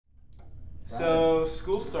So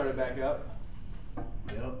school started back up.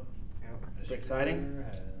 Yep. It's exciting.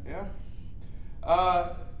 Yeah.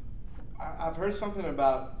 I've heard something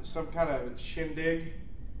about some kind of shindig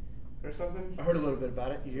or something. I heard a little bit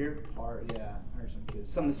about it. You hear? Yeah. I heard some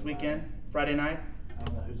kids. Some this weekend, Friday night. I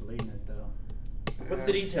don't know who's leading it though. What's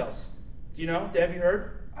the details? Do you know? Have you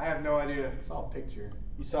heard? I have no idea. I saw a picture.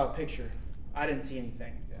 You saw a picture. I didn't see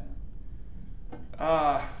anything.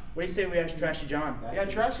 Yeah. What do you say we ask Trashy John? Yeah,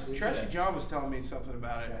 Trashy John was telling me something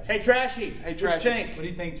about it. Hey Trashy. Hey, What you Trashy. think? What do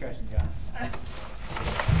you think, Trashy John?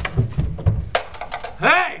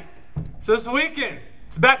 Hey! So this weekend,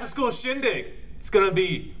 it's Back To School Shindig. It's gonna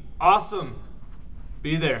be awesome.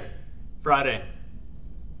 Be there Friday.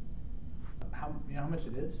 You know how much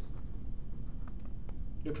it is?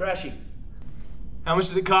 You're Trashy. How much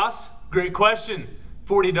does it cost? Great question.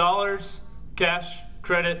 $40, cash,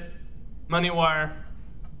 credit, money wire,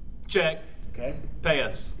 check, Okay. pay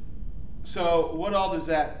us. So what all does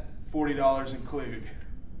that $40 include?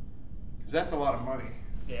 Because that's a lot of money.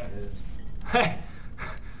 Yeah. It is. Hey,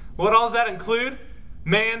 what all does that include?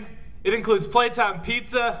 Man, it includes playtime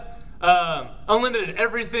pizza, unlimited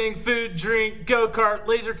everything, food, drink, go-kart,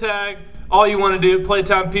 laser tag, all you want to do,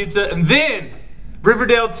 playtime pizza, and then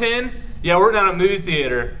Riverdale 10, yeah, we're down at a movie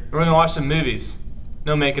theater, and we're going to watch some movies.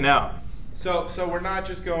 No making out. So we're not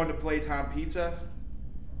just going to Playtime Pizza?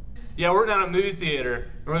 Yeah, we're down at a movie theater,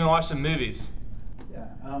 and we're going to watch some movies. Yeah.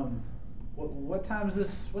 What time is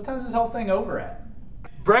this? What time is this whole thing over at?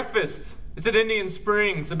 Breakfast. It's at Indian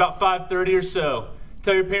Springs, about 5:30 or so.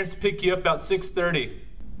 Tell your parents to pick you up about 6:30.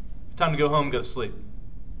 Time to go home and go to sleep.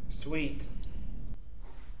 Sweet.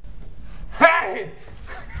 Hey!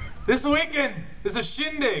 This weekend is a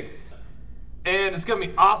shindig, and it's gonna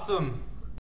be awesome.